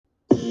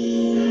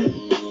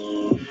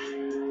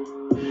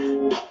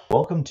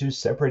Welcome to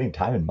Separating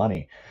Time and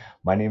Money.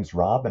 My name's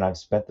Rob, and I've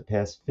spent the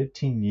past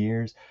 15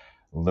 years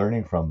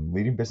learning from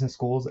leading business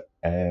schools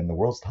and the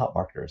world's top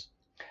marketers.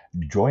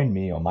 Join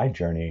me on my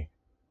journey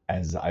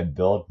as I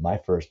build my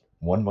first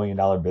 $1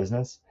 million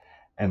business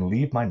and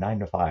leave my 9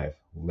 to 5,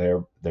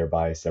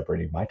 thereby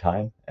separating my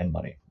time and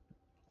money.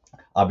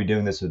 I'll be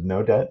doing this with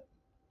no debt,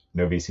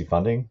 no VC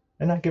funding,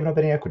 and not giving up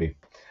any equity.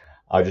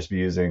 I'll just be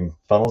using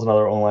funnels and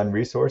other online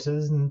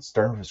resources and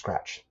starting from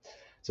scratch.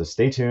 So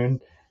stay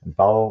tuned and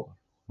follow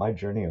my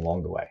journey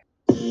along the way.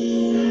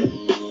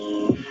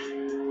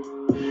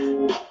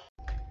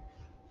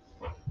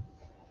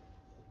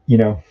 You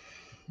know,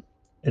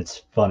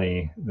 it's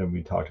funny that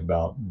we talked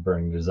about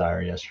burning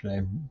desire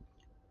yesterday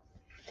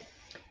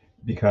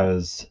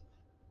because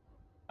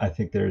I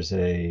think there's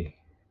a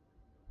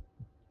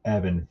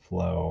ebb and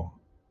flow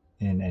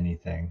in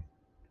anything,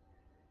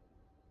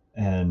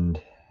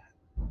 and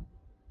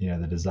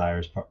the desire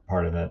is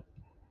part of it.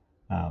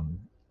 Um,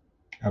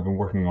 I've been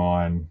working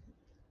on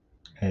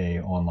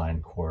a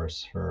online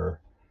course for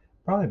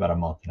probably about a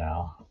month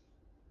now,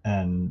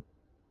 and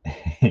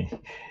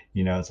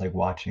it's like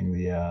watching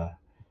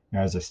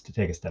as I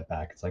take a step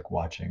back, the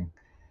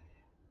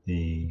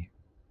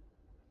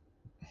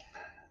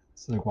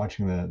it's like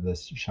watching the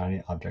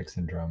shiny object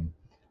syndrome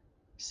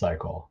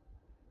cycle.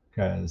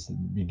 Because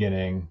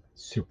beginning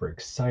super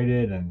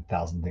excited and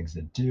 1,000 things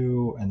to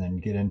do, and then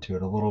get into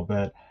it a little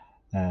bit,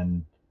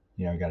 and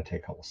got to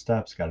take a couple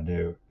steps, got to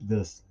do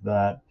this,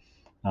 that.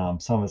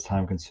 Some of it's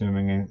time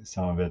consuming, and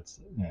some of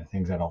it's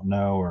things I don't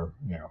know, or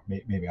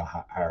maybe I'll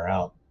hire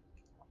out.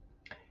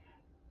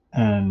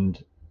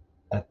 And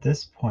at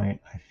this point,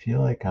 I feel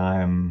like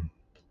I'm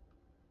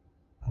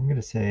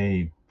gonna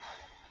say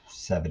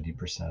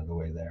 70% of the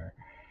way there.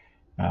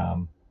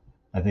 Um,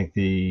 I think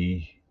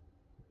the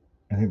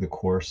I think the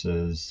course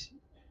is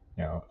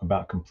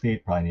about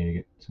complete. Probably need to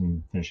get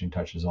some finishing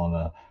touches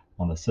on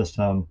the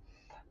system.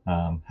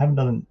 Haven't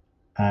done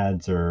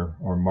ads or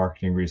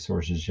marketing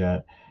resources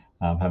yet.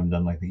 Haven't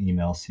done like the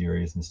email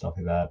series and stuff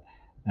like that.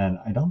 And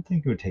I don't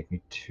think it would take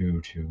me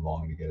too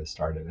long to get it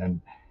started.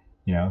 And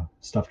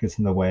stuff gets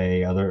in the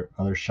way. Other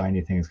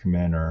shiny things come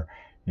in, or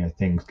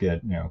things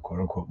get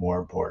quote unquote more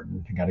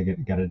important. You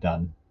got it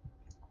done.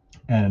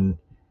 And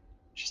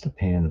just a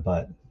pain in the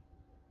butt,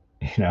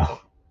 you know.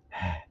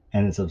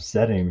 And it's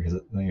upsetting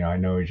because I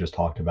know we just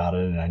talked about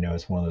it, and I know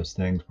it's one of those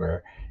things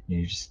where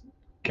you just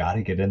got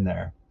to get in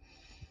there.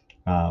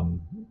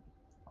 Um,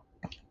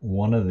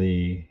 One of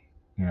the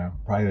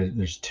probably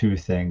there's two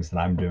things that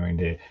I'm doing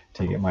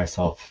to get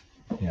myself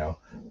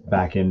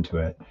back into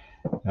it.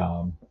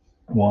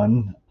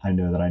 One, I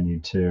know that I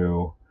need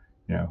to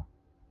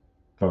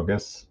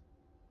focus.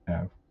 You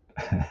know,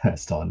 I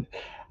was telling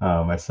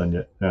my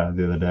son the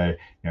other day,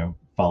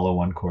 follow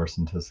one course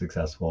until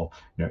successful.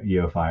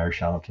 EO Fire,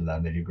 shout out to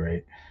them, they do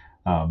great.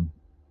 Um,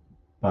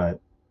 but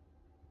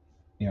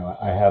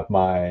I have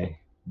my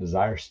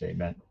desire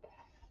statement,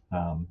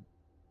 um,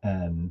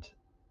 and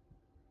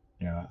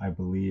I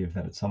believe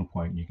that at some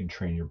point you can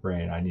train your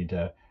brain. I need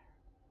to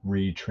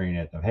retrain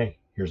it of, hey,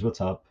 here's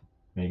what's up,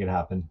 make it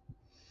happen.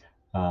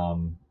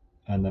 And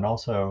then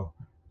also,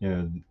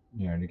 to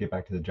get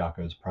back to the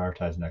Jocko's,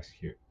 prioritize and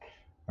execute.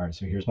 All right,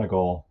 so here's my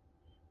goal.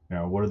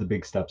 What are the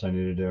big steps I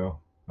need to do?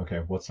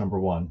 Okay, what's number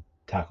one?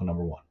 Tackle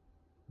number one.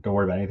 Don't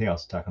worry about anything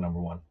else. Tackle number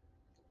one.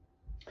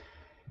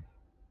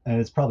 And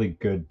it's probably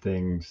good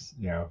things,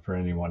 for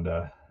anyone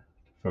to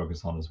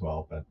focus on as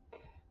well. But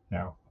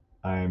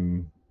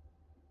I'm,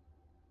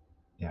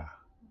 yeah,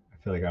 I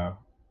feel like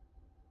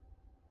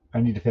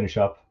I need to finish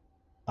up.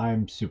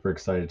 I'm super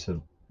excited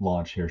to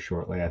launch here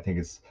shortly. I think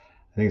it's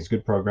a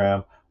good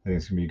program. I think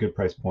it's gonna be a good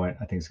price point.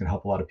 I think it's gonna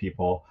help a lot of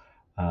people.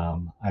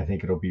 I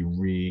think it'll be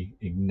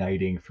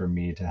reigniting for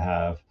me to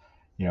have,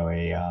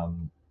 a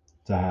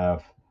to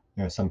have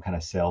some kind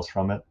of sales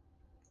from it,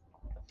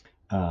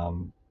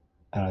 um,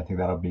 and I think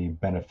that'll be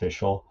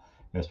beneficial,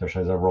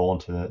 especially as I roll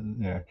into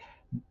the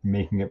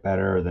making it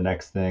better or the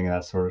next thing and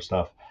that sort of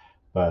stuff.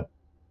 But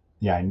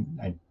yeah,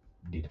 I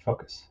need to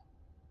focus.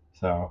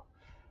 So.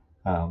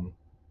 Um,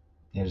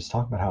 just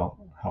talk about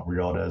how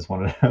real it is.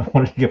 Wanted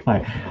to give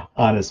my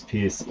honest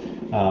piece.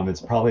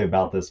 It's probably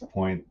about this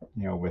point,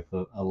 with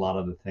a lot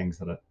of the things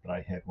that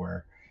I hit,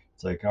 where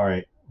it's like, all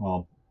right,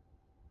 well,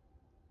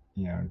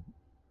 you know,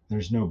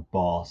 there's no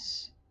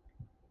boss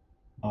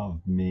of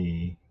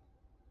me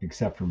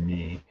except for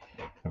me.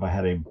 If I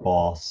had a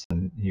boss,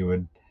 and he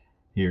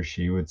or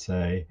she would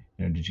say,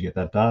 did you get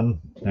that done?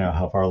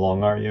 How far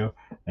along are you?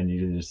 And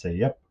you either just say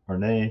yep or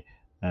nay,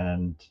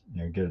 and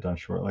get it done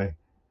shortly.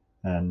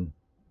 And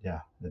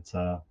yeah, it's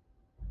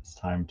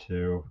time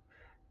for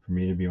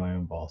me to be my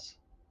own boss.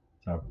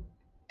 So,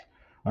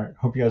 all right.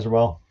 Hope you guys are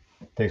well.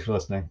 Thanks for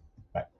listening.